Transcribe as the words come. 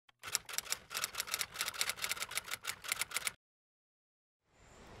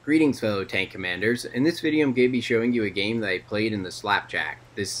Greetings fellow tank commanders. In this video I'm going to be showing you a game that I played in the Slapjack.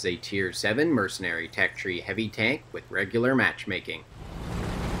 This is a tier 7 Mercenary tech tree heavy tank with regular matchmaking.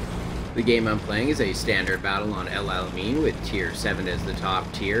 The game I'm playing is a standard battle on El Alamein with tier 7 as the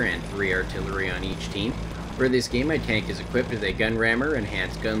top tier and 3 artillery on each team. For this game my tank is equipped with a gun rammer,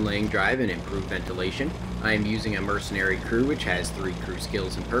 enhanced gun laying drive, and improved ventilation. I am using a Mercenary crew which has 3 crew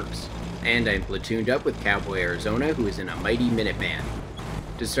skills and perks. And I'm platooned up with Cowboy Arizona, who is in a mighty Minuteman.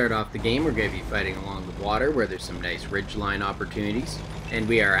 To start off the game, we're going to be fighting along the water where there's some nice ridgeline opportunities, and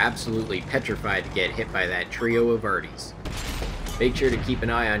we are absolutely petrified to get hit by that trio of arties. Make sure to keep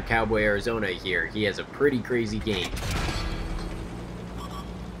an eye on Cowboy Arizona here, he has a pretty crazy game.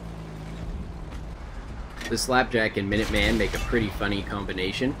 The Slapjack and Minuteman make a pretty funny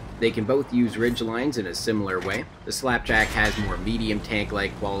combination. They can both use ridgelines in a similar way. The Slapjack has more medium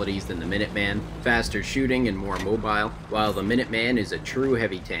tank-like qualities than the Minuteman, faster shooting and more mobile, while the Minuteman is a true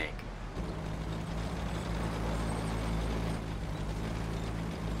heavy tank.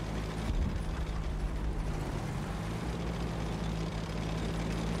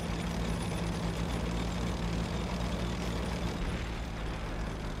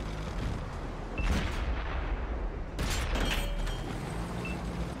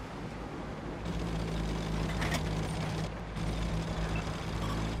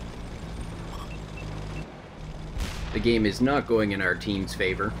 The game is not going in our team's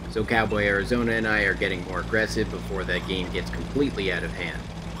favor, so Cowboy Arizona and I are getting more aggressive before that game gets completely out of hand.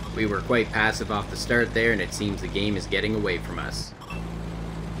 We were quite passive off the start there, and it seems the game is getting away from us.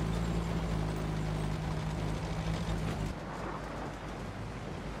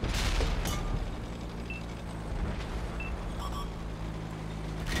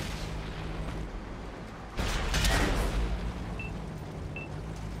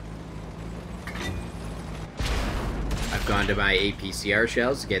 I've gone to my APCR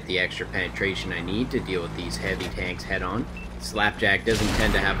shells to get the extra penetration I need to deal with these heavy tanks head on. Slapjack doesn't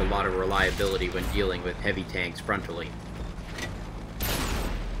tend to have a lot of reliability when dealing with heavy tanks frontally.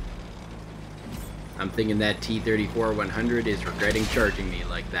 I'm thinking that T-34-100 is regretting charging me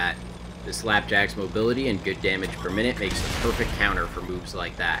like that. The Slapjack's mobility and good damage per minute makes a perfect counter for moves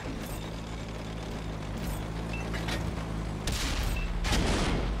like that.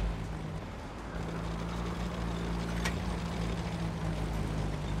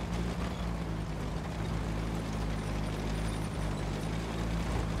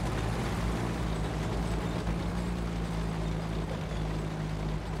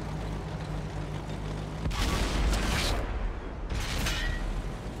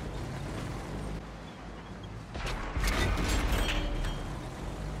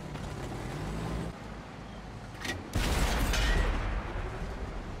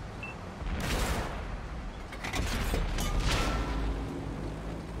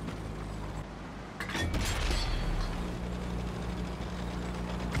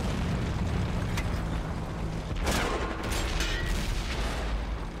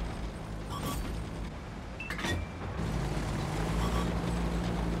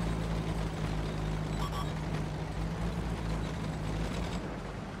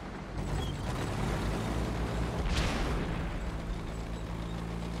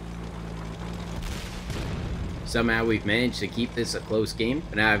 Somehow we've managed to keep this a close game,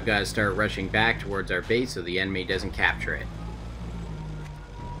 but now I've got to start rushing back towards our base so the enemy doesn't capture it.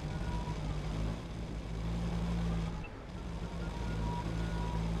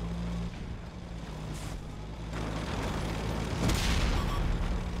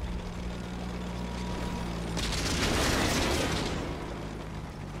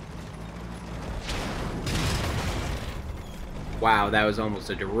 Wow, that was almost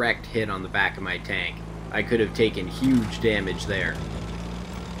a direct hit on the back of my tank. I could have taken huge damage there.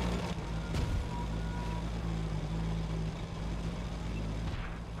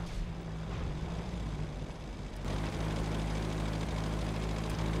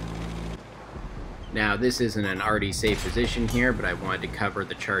 Now, this isn't an already safe position here, but I wanted to cover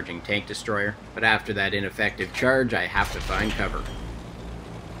the charging tank destroyer. But after that ineffective charge, I have to find cover.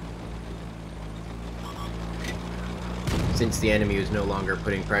 Since the enemy was no longer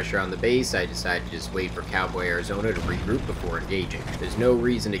putting pressure on the base, I decided to just wait for Cowboy Arizona to regroup before engaging. There's no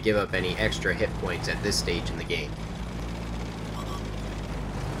reason to give up any extra hit points at this stage in the game.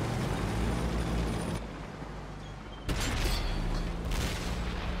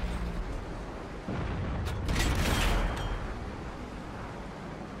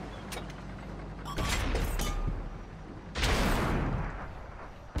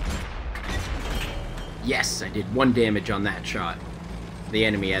 Yes, I did 1 damage on that shot. The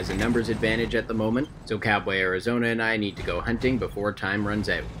enemy has a numbers advantage at the moment, so Cowboy Arizona and I need to go hunting before time runs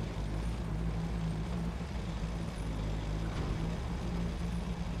out.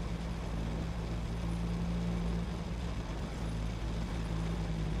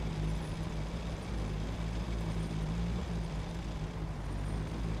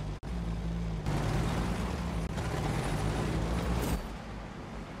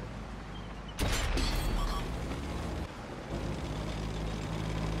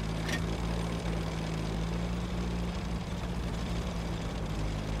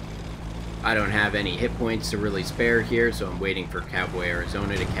 I don't have any hit points to really spare here, so I'm waiting for Cowboy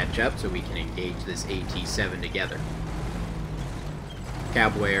Arizona to catch up so we can engage this AT-7 together.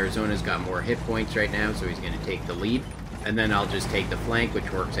 Cowboy Arizona's got more hit points right now, so he's going to take the lead, and then I'll just take the flank, which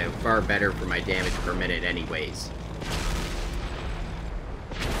works out far better for my damage per minute anyways.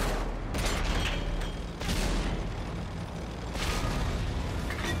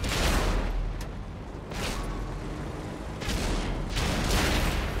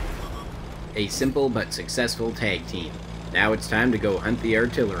 A simple but successful tag team. Now it's time to go hunt the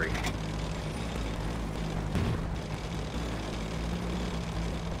artillery.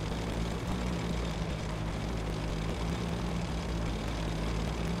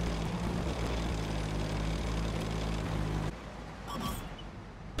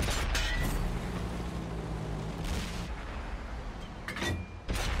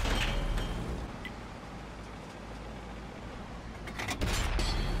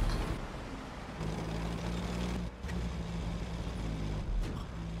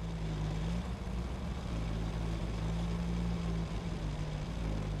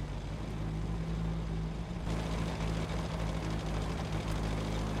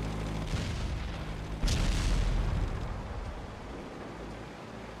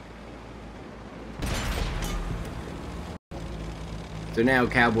 So now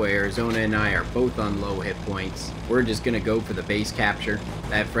Cowboy Arizona and I are both on low hit points. We're just gonna go for the base capture.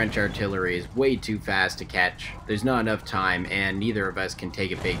 That French artillery is way too fast to catch. There's not enough time, and neither of us can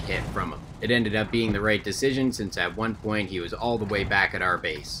take a big hit from him. It ended up being the right decision since at one point he was all the way back at our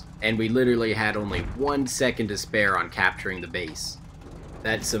base. And we literally had only 1 second to spare on capturing the base.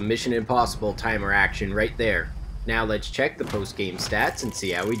 That's some Mission Impossible timer action right there. Now let's check the post-game stats and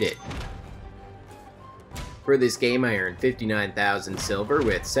see how we did. For this game, I earned 59,000 silver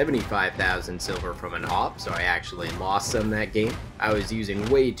with 75,000 silver from an op, so I actually lost some that game. I was using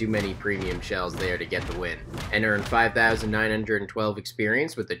way too many premium shells there to get the win, and earned 5,912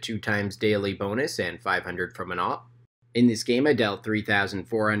 experience with a 2x daily bonus and 500 from an op. In this game, I dealt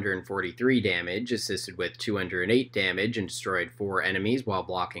 3,443 damage, assisted with 208 damage, and destroyed 4 enemies while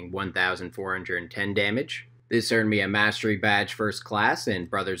blocking 1,410 damage. This earned me a Mastery Badge First Class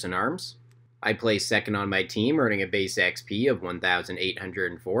and Brothers in Arms. I placed second on my team, earning a base XP of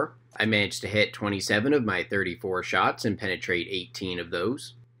 1,804. I managed to hit 27 of my 34 shots and penetrate 18 of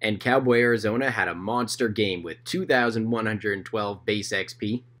those. And Cowboy Arizona had a monster game with 2,112 base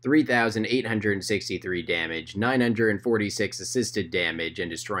XP, 3,863 damage, 946 assisted damage,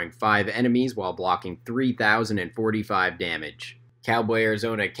 and destroying 5 enemies while blocking 3,045 damage. Cowboy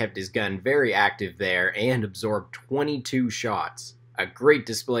Arizona kept his gun very active there and absorbed 22 shots. A great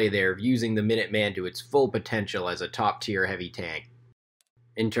display there of using the Minuteman to its full potential as a top-tier heavy tank.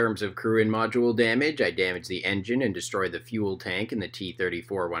 In terms of crew and module damage, I damaged the engine and destroyed the fuel tank in the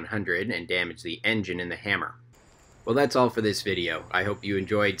T-34-100 and damaged the engine in the Hammer. Well, that's all for this video. I hope you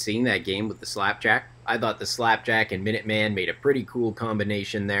enjoyed seeing that game with the Slapjack. I thought the Slapjack and Minuteman made a pretty cool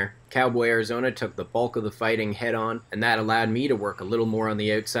combination there. Cowboy Arizona took the bulk of the fighting head on, and that allowed me to work a little more on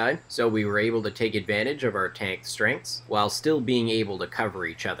the outside, so we were able to take advantage of our tank strengths, while still being able to cover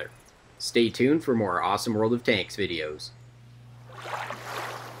each other. Stay tuned for more awesome World of Tanks videos.